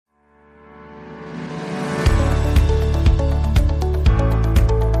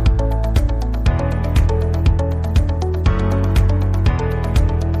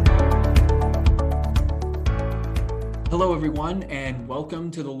everyone, and welcome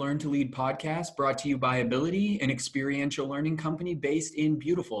to the Learn to Lead podcast brought to you by Ability, an experiential learning company based in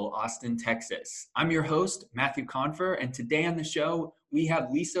beautiful Austin, Texas. I'm your host, Matthew Confer, and today on the show, we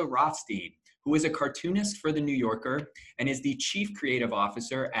have Lisa Rothstein, who is a cartoonist for The New Yorker and is the Chief Creative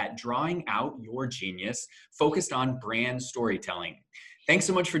Officer at Drawing Out Your Genius, focused on brand storytelling. Thanks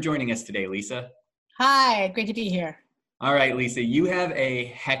so much for joining us today, Lisa. Hi, great to be here. All right, Lisa, you have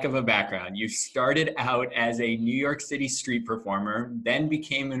a heck of a background. You started out as a New York City street performer, then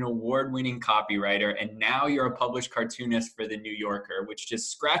became an award-winning copywriter, and now you're a published cartoonist for The New Yorker, which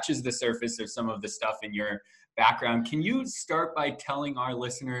just scratches the surface of some of the stuff in your background. Can you start by telling our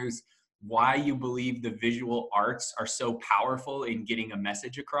listeners why you believe the visual arts are so powerful in getting a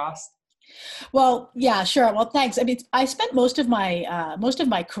message across? Well, yeah, sure. Well, thanks. I mean, I spent most of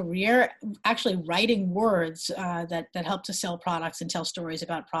my career actually writing words that help to sell products and tell stories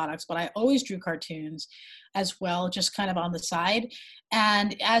about products. But I always drew cartoons as well, just kind of on the side.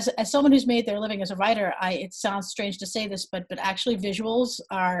 And as someone who's made their living as a writer, it sounds strange to say this, but actually visuals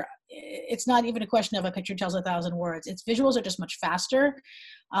are. It's not even a question of a picture tells 1,000 words. It's visuals are just much faster,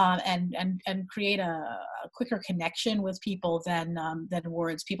 and create a quicker connection with people than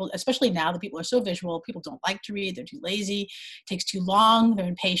words. People, especially now that people are so visual, people don't like to read. They're too lazy. It takes too long. They're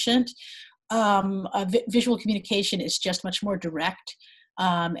impatient. Visual communication is just much more direct.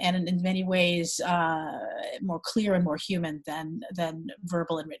 And in many ways more clear and more human than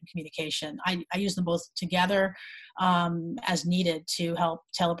verbal and written communication. I use them both together as needed to help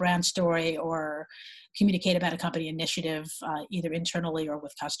tell a brand story or communicate about a company initiative, either internally or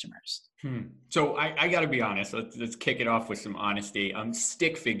with customers. So I got to be honest. Let's kick it off with some honesty.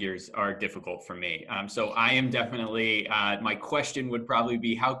 Stick figures are difficult for me. So I am definitely, my question would probably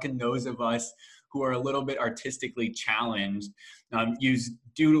be, how can those of us who are a little bit artistically challenged use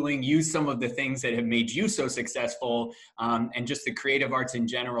doodling, use some of the things that have made you so successful, and just the creative arts in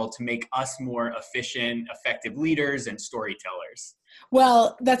general to make us more efficient, effective leaders and storytellers?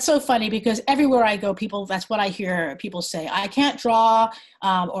 Well, that's so funny because everywhere I go, that's what I hear people say. I can't draw,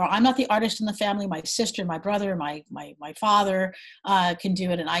 or I'm not the artist in the family. My sister, my brother, my father can do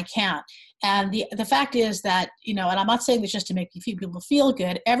it, and I can't. And the fact is that, and I'm not saying this just to make people feel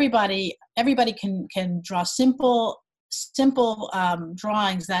good. Everybody can draw simple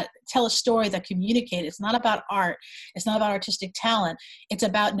drawings that tell a story, that communicate. It's not about art. It's not about artistic talent. It's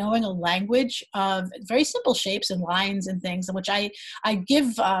about knowing a language of very simple shapes and lines and things, in which I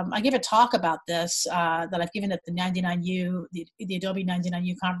give a talk about this that I've given at the 99U, the Adobe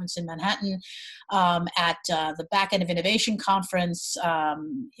 99U conference in Manhattan, at the Back End of Innovation conference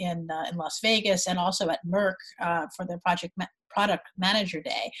in Las Vegas, and also at Merck for their Product Manager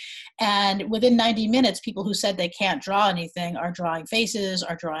Day. And within 90 minutes, people who said they can't draw anything are drawing faces,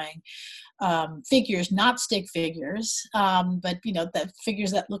 are drawing figures, not stick figures, but the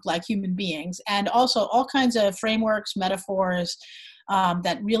figures that look like human beings, and also all kinds of frameworks, metaphors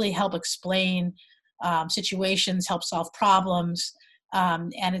that really help explain situations, help solve problems.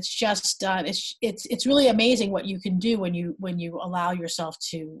 And it's just it's really amazing what you can do when you allow yourself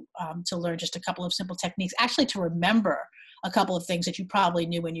to learn just a couple of simple techniques, actually to remember a couple of things that you probably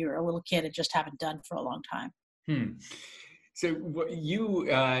knew when you were a little kid and just haven't done for a long time. So what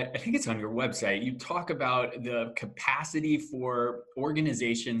I think it's on your website, you talk about the capacity for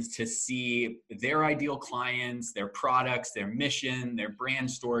organizations to see their ideal clients, their products, their mission, their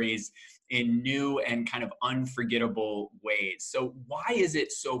brand stories in new and kind of unforgettable ways. So why is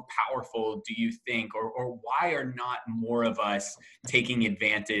it so powerful, do you think, or why are not more of us taking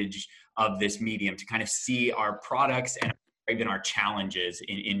advantage of this medium to kind of see our products and even our challenges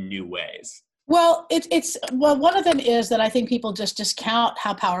in new ways? Well, one of them is that I think people just discount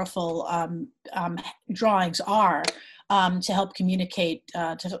how powerful drawings are to help communicate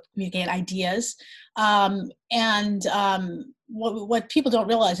ideas, and what people don't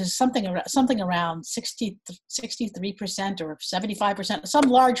realize is something around 63% or 75%, some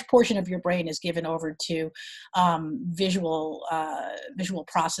large portion of your brain is given over to visual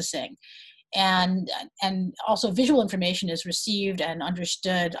processing. And also visual information is received and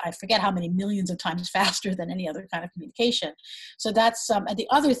understood, I forget how many millions of times faster than any other kind of communication. So that's, and the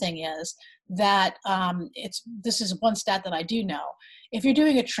other thing is that this is one stat that I do know. If you're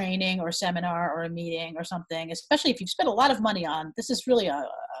doing a training or a seminar or a meeting or something, especially if you've spent a lot of money on, this is really a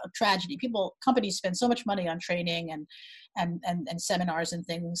tragedy. Companies spend so much money on training and seminars and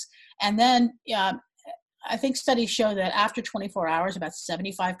things. And then, I think studies show that after 24 hours, about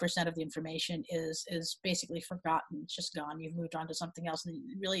 75% of the information is basically forgotten. It's just gone. You've moved on to something else, and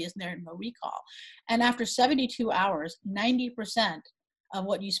it really isn't there no recall. And after 72 hours, 90% of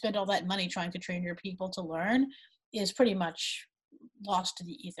what you spend all that money trying to train your people to learn is pretty much lost to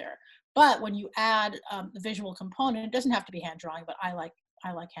the ether. But when you add the visual component, it doesn't have to be hand drawing, but I like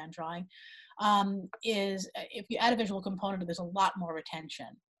hand drawing. Is if you add a visual component, there's a lot more retention.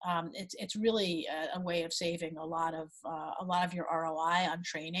 It's really a way of saving a lot of your ROI on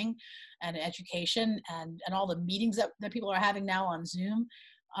training and education and all the meetings that people are having now on Zoom.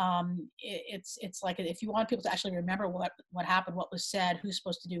 It's like if you want people to actually remember what happened, what was said, who's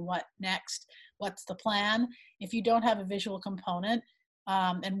supposed to do what next, what's the plan. If you don't have a visual component,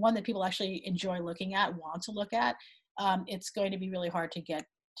 and one that people actually enjoy looking at, want to look at, it's going to be really hard to get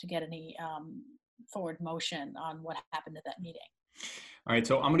any forward motion on what happened at that meeting. All right,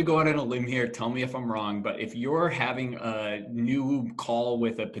 so I'm going to go out on a limb here. Tell me if I'm wrong, but if you're having a new call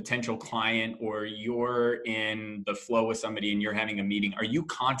with a potential client, or you're in the flow with somebody and you're having a meeting, are you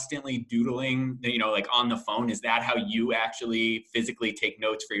constantly doodling, like on the phone? Is that how you actually physically take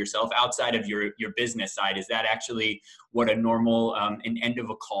notes for yourself outside of your business side? Is that actually what a normal an end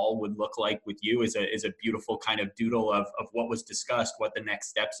of a call would look like with you? Is a beautiful kind of doodle of what was discussed, what the next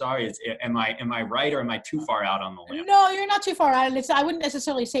steps are? Am I right, or am I too far out on the limb? No, you're not too far out. I wouldn't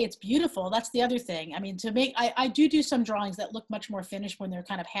necessarily say it's beautiful. That's the other thing. I mean, I do some drawings that look much more finished when they're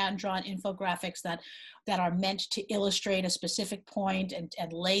kind of hand-drawn infographics that are meant to illustrate a specific point and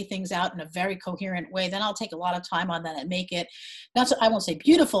lay things out in a very coherent way. Then I'll take a lot of time on that and make it, I won't say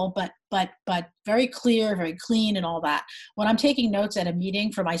beautiful, but very clear, very clean and all that. When I'm taking notes at a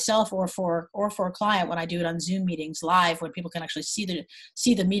meeting for myself or for a client, when I do it on Zoom meetings live, when people can actually see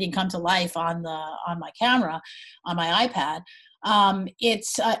the meeting come to life on my camera, on my iPad,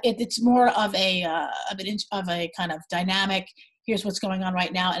 it's more of a kind of dynamic. Here's what's going on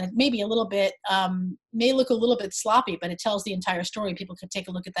right now, and it may be a little bit may look a little bit sloppy, but it tells the entire story. People can take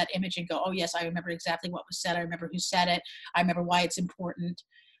a look at that image and go, "Oh yes, I remember exactly what was said. I remember who said it. I remember why it's important.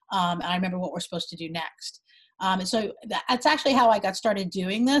 And I remember what we're supposed to do next." And so that's actually how I got started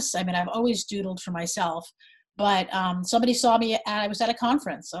doing this. I mean, I've always doodled for myself. But somebody saw me, I was at a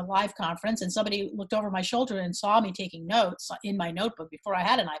conference, a live conference, and somebody looked over my shoulder and saw me taking notes in my notebook before I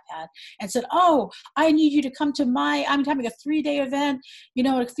had an iPad and said, "Oh, I need you to come to I'm having a 3-day event, in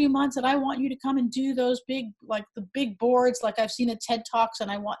a few months, and I want you to come and do those the big boards like I've seen at TED Talks." And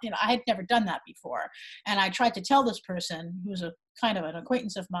I had never done that before. And I tried to tell this person, who was a kind of an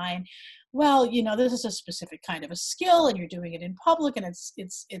acquaintance of mine, well, this is a specific kind of a skill, and you're doing it in public, and it's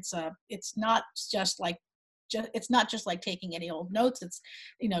not just like taking any old notes. It's,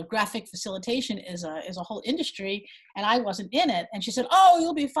 graphic facilitation is a whole industry, and I wasn't in it. And she said, "Oh,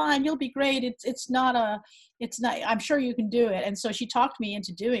 you'll be fine. You'll be great. It's not, I'm sure you can do it." And so she talked me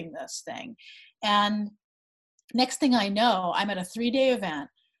into doing this thing. And next thing I know, I'm at a 3-day event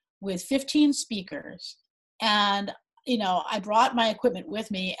with 15 speakers, and I brought my equipment with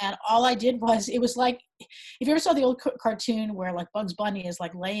me, and all I did was, it was like, if you ever saw the old cartoon where like Bugs Bunny is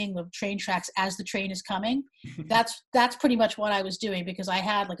like laying the train tracks as the train is coming, that's pretty much what I was doing, because I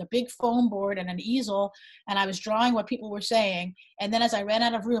had like a big foam board and an easel, and I was drawing what people were saying. And then as I ran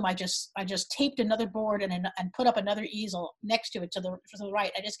out of room, I just taped another board and put up another easel next to it to the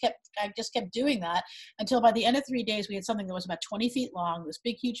right. I just kept doing that until by the end of 3 days, we had something that was about 20 feet long, this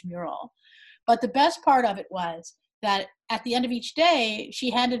big, huge mural. But the best part of it was that at the end of each day,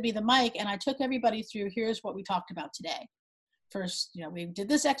 she handed me the mic, and I took everybody through, here's what we talked about today. First, we did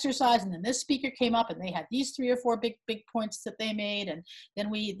this exercise, and then this speaker came up, and they had these 3 or 4 big points that they made, and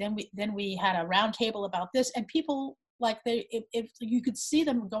then we had a round table about this, and people, like, if you could see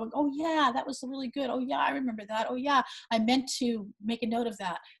them going, "Oh yeah, that was really good. Oh yeah, I remember that. Oh yeah, I meant to make a note of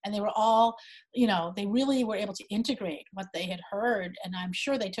that." And they were all, they really were able to integrate what they had heard, and I'm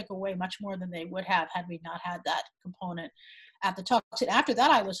sure they took away much more than they would have had we not had that component at the talks. And after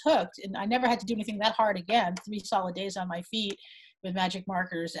that, I was hooked, and I never had to do anything that hard again. 3 solid days on my feet with magic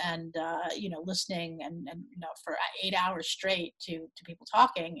markers and listening and for 8 hours straight to people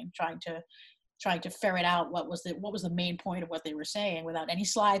talking and trying to ferret out what was the main point of what they were saying without any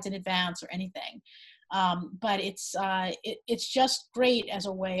slides in advance or anything. But it's just great as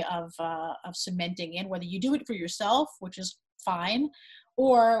a way of cementing in, whether you do it for yourself, which is fine,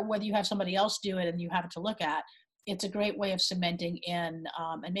 or whether you have somebody else do it and you have it to look at. It's a great way of cementing in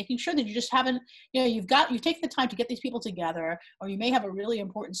and making sure that you just haven't, you've taken the time to get these people together, or you may have a really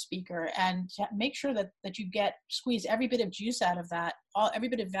important speaker, and make sure that you squeeze every bit of juice out of that, every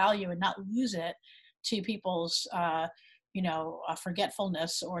bit of value, and not lose it to people's,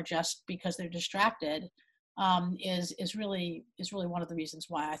 forgetfulness, or just because they're distracted. is really one of the reasons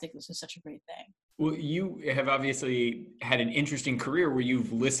why I think this is such a great thing. Well, you have obviously had an interesting career where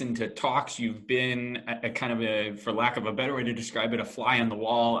you've listened to talks. You've been a kind of a, for lack of a better way to describe it, a fly on the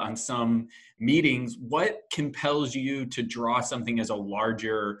wall on some meetings. What compels you to draw something as a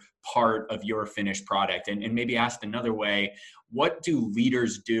larger part of your finished product? And maybe asked another way, what do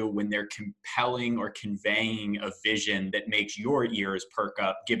leaders do when they're compelling or conveying a vision that makes your ears perk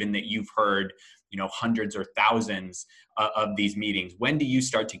up, given that you've heard, hundreds or thousands of these meetings? When do you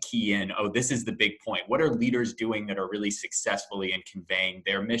start to key in, oh, this is the big point? What are leaders doing that are really successfully in conveying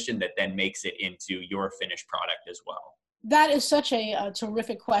their mission that then makes it into your finished product as well? That is such a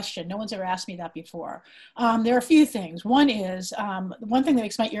terrific question. No one's ever asked me that before. There are a few things. One is one thing that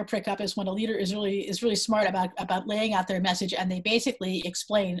makes my ear prick up is when a leader is really smart about laying out their message, and they basically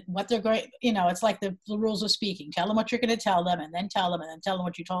explain what they're going. It's like the rules of speaking. Tell them what you're going to tell them, and then tell them, and then tell them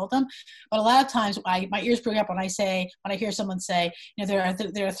what you told them. But a lot of times, my ears prick up when I hear someone say, there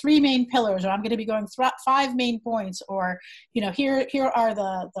are three main pillars, or I'm going to be going 5 main points, or here are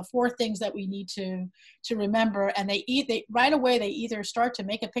the 4 things that we need to remember. And they right away, they either start to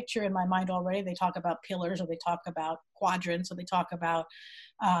make a picture in my mind already. They talk about pillars, or they talk about quadrants, or they talk about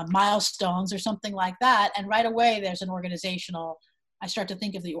milestones or something like that. And right away, there's an organizational, I start to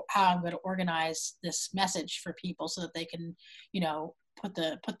think of how I'm going to organize this message for people so that they can, put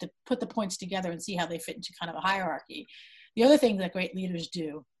the points together and see how they fit into kind of a hierarchy. The other thing that great leaders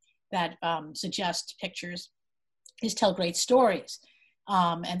do that suggest pictures is tell great stories.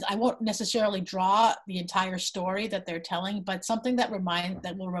 And I won't necessarily draw the entire story that they're telling, but something that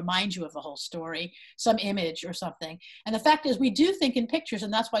will remind you of the whole story, some image or something. And the fact is, we do think in pictures,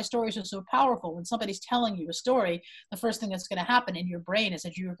 and that's why stories are so powerful. When somebody's telling you a story, the first thing that's going to happen in your brain is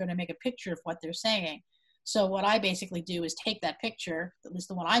that you're going to make a picture of what they're saying. So what I basically do is take that picture, at least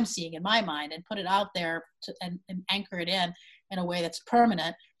the one I'm seeing in my mind, and put it out there and anchor it in a way that's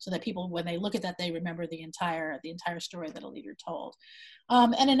permanent, so that people, when they look at that, they remember the entire story that a leader told.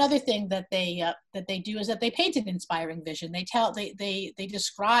 And another thing that they do is that they paint an inspiring vision. They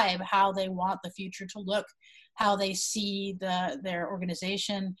describe how they want the future to look, how they see their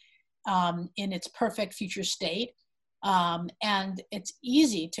organization in its perfect future state. And it's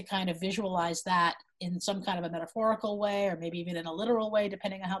easy to kind of visualize that in some kind of a metaphorical way, or maybe even in a literal way,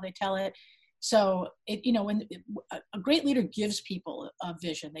 depending on how they tell it. So when a great leader gives people a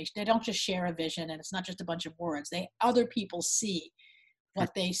vision, they don't just share a vision, and it's not just a bunch of words. Other people see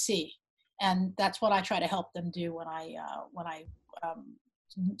what they see, and that's what I try to help them do when I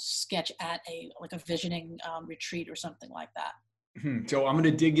sketch at a visioning retreat or something like that. So I'm going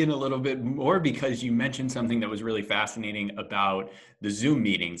to dig in a little bit more, because you mentioned something that was really fascinating about the Zoom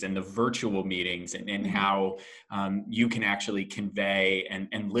meetings and the virtual meetings, and how you can actually convey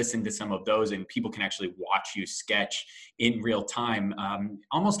and listen to some of those, and people can actually watch you sketch in real time.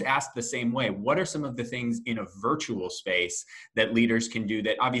 Almost asked the same way, what are some of the things in a virtual space that leaders can do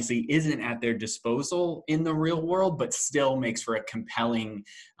that obviously isn't at their disposal in the real world, but still makes for a compelling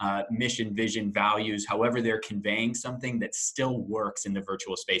mission, vision, values, however they're conveying something that still works in the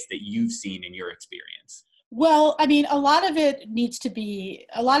virtual space that you've seen in your experience? Well, I mean, a lot of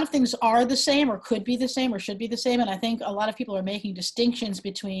things are the same, or could be the same, or should be the same. And I think a lot of people are making distinctions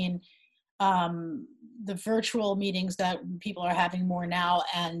between the virtual meetings that people are having more now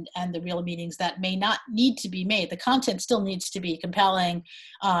and the real meetings that may not need to be made. The content still needs to be compelling.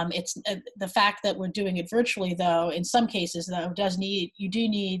 It's the fact that we're doing it virtually, though, in some cases, though, you do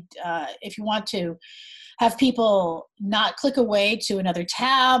need, if you want to have people not click away to another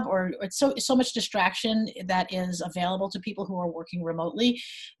tab, or it's so much distraction that is available to people who are working remotely,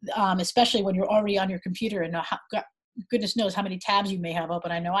 especially when you're already on your computer and goodness knows how many tabs you may have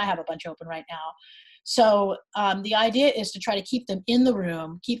open. I know I have a bunch open right now. So the idea is to try to keep them in the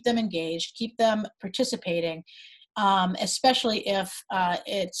room, keep them engaged, keep them participating, especially if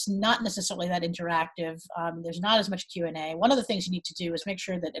it's not necessarily that interactive. There's not as much Q&A. One of the things you need to do is make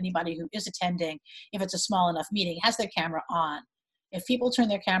sure that anybody who is attending, if it's a small enough meeting, has their camera on. If people turn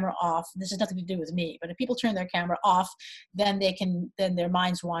their camera off, this has nothing to do with me, but if people turn their camera off, then their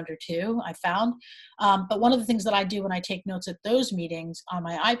minds wander too, I found. But one of the things that I do when I take notes at those meetings on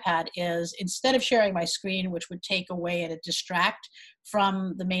my iPad is, instead of sharing my screen, which would take away and distract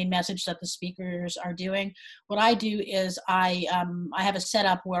from the main message that the speakers are doing, what I do is I have a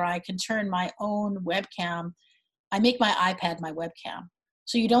setup where I can turn my own webcam. I make my iPad my webcam.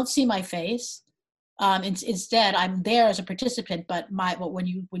 So you don't see my face. Instead, I'm there as a participant, but when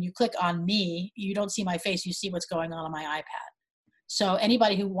you click on me, you don't see my face. You see what's going on my iPad. So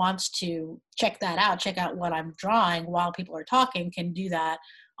anybody who wants to check that out, check out what I'm drawing while people are talking, can do that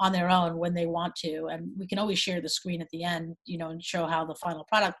on their own when they want to. And we can always share the screen at the end, and show how the final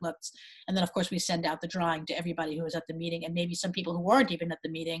product looks. And then of course we send out the drawing to everybody who was at the meeting, and maybe some people who weren't even at the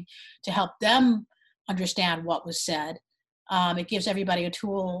meeting, to help them understand what was said. It gives everybody a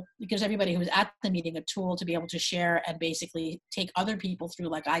tool. It gives everybody who was at the meeting a tool to be able to share and basically take other people through,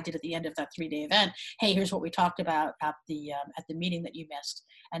 like I did at the end of that 3-day event. Hey, here's what we talked about at the meeting that you missed,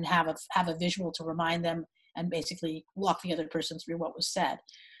 and have a visual to remind them, and basically walk the other person through what was said.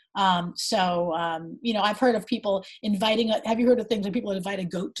 I've heard of people inviting. Have you heard of things when people invite a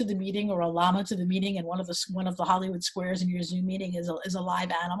goat to the meeting or a llama to the meeting, and one of the Hollywood squares in your Zoom meeting is a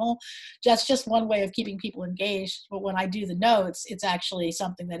live animal? That's just one way of keeping people engaged. But when I do the notes, it's actually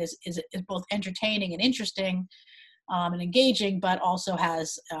something that is both entertaining and interesting, and engaging, but also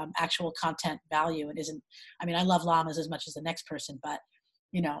has actual content value, and isn't. I mean, I love llamas as much as the next person, but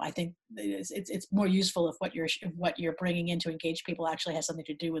I think it's more useful if what you're bringing in to engage people actually has something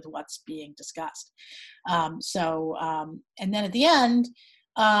to do with what's being discussed. And then at the end,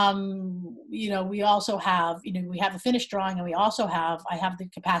 we also have, we have a finished drawing, and I have the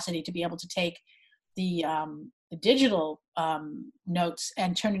capacity to be able to take the digital notes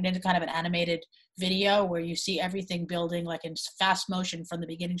and turn it into kind of an animated video where you see everything building like in fast motion from the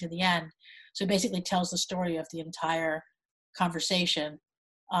beginning to the end. So it basically tells the story of the entire conversation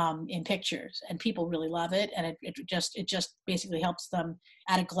in pictures, and people really love it. And it just basically helps them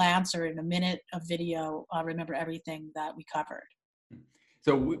at a glance or in a minute of video remember everything that we covered.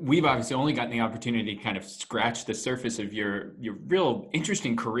 So we've obviously only gotten the opportunity to kind of scratch the surface of your real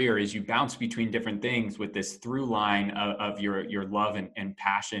interesting career as you bounce between different things with this through line of your love and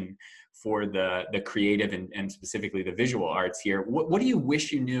passion for the creative and specifically the visual arts here. What do you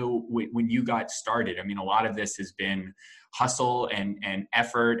wish you knew when you got started? I mean, a lot of this has been hustle and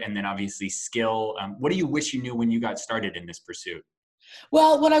effort, and then obviously skill. What do you wish you knew when you got started in this pursuit?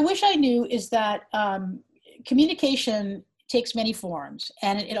 Well, what I wish I knew is that communication takes many forms,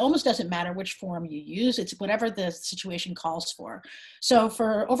 and it almost doesn't matter which form you use. It's whatever the situation calls for. So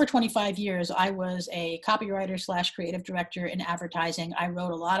for over 25 years, I was a copywriter / creative director in advertising. I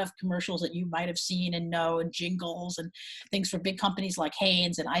wrote a lot of commercials that you might have seen and know, and jingles and things for big companies like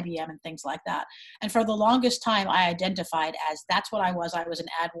Hanes and IBM and things like that. And for the longest time, I identified as that's what I was. I was an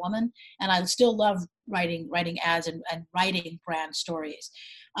ad woman, and I still love writing ads and writing brand stories.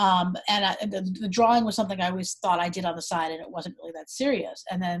 The drawing was something I always thought I did on the side, and it wasn't really that serious.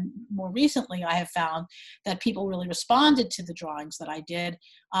 And then more recently, I have found that people really responded to the drawings that I did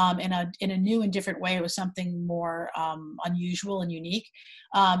in a new and different way. It was something more unusual and unique.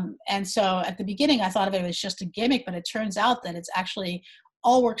 And so at the beginning, I thought of it as just a gimmick, but it turns out that it's actually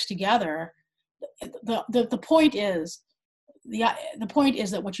all works together. The point is, the point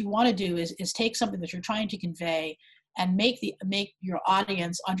is that what you want to do is take something that you're trying to convey and make your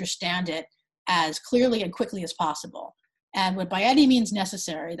audience understand it as clearly and quickly as possible. And what by any means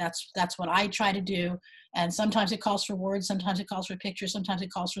necessary, that's what I try to do. And sometimes it calls for words, sometimes it calls for pictures, sometimes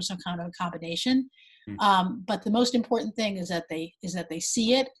it calls for some kind of a combination. But the most important thing is that they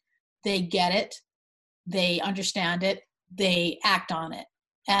see it, they get it, they understand it, they act on it.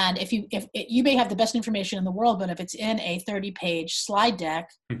 And if you may have the best information in the world, but if it's in a 30-page slide deck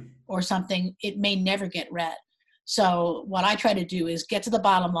or something, it may never get read. So what I try to do is get to the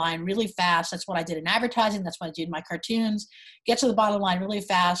bottom line really fast. That's what I did in advertising. That's what I did in my cartoons. Get to the bottom line really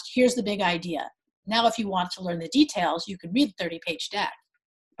fast. Here's the big idea. Now, if you want to learn the details, you can read the 30-page deck,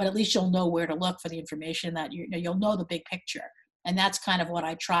 but at least you'll know where to look for the information that you'll know the big picture. And that's kind of what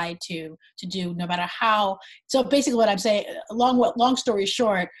I try to do, no matter how. So basically what I'm saying, long story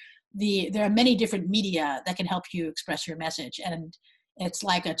short, there are many different media that can help you express your message. And it's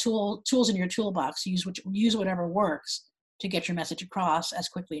like tools in your toolbox. Use whatever works to get your message across as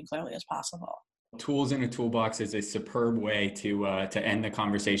quickly and clearly as possible. Tools in a toolbox is a superb way to end the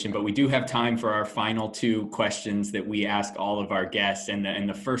conversation, but we do have time for our final two questions that we ask all of our guests. And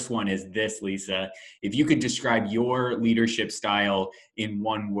the first one is this, Lisa. If you could describe your leadership style in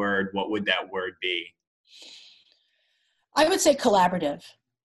one word, what would that word be? I would say collaborative.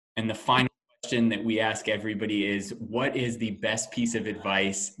 And the final question that we ask everybody is, what is the best piece of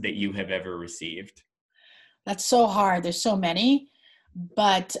advice that you have ever received? That's so hard. There's so many.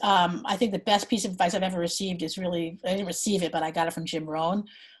 But I think the best piece of advice I've ever received is really, I didn't receive it, but I got it from Jim Rohn,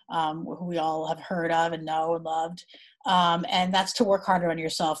 who we all have heard of and know and loved. And that's to work harder on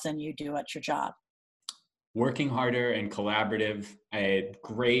yourself than you do at your job. Working harder and collaborative.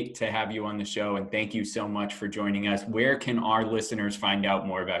 Great to have you on the show. And thank you so much for joining us. Where can our listeners find out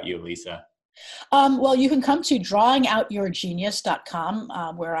more about you, Lisa? Well, you can come to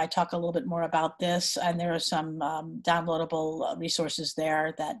drawingoutyourgenius.com, where I talk a little bit more about this, and there are some downloadable resources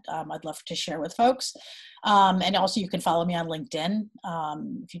there that I'd love to share with folks. And also, you can follow me on LinkedIn.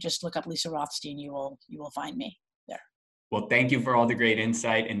 If you just look up Lisa Rothstein, you will find me there. Well, thank you for all the great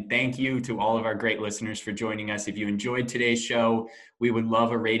insight, and thank you to all of our great listeners for joining us. If you enjoyed today's show, we would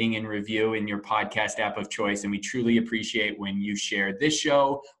love a rating and review in your podcast app of choice, and we truly appreciate when you share this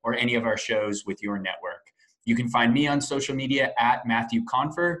show or any of our shows with your network. You can find me on social media at Matthew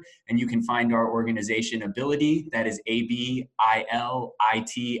Confer, and you can find our organization Ability, that is ABILITIE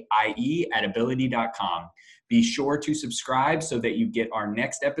at ability.com. Be sure to subscribe so that you get our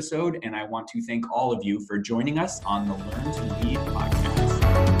next episode. And I want to thank all of you for joining us on the Learn to Lead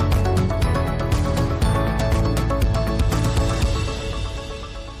podcast.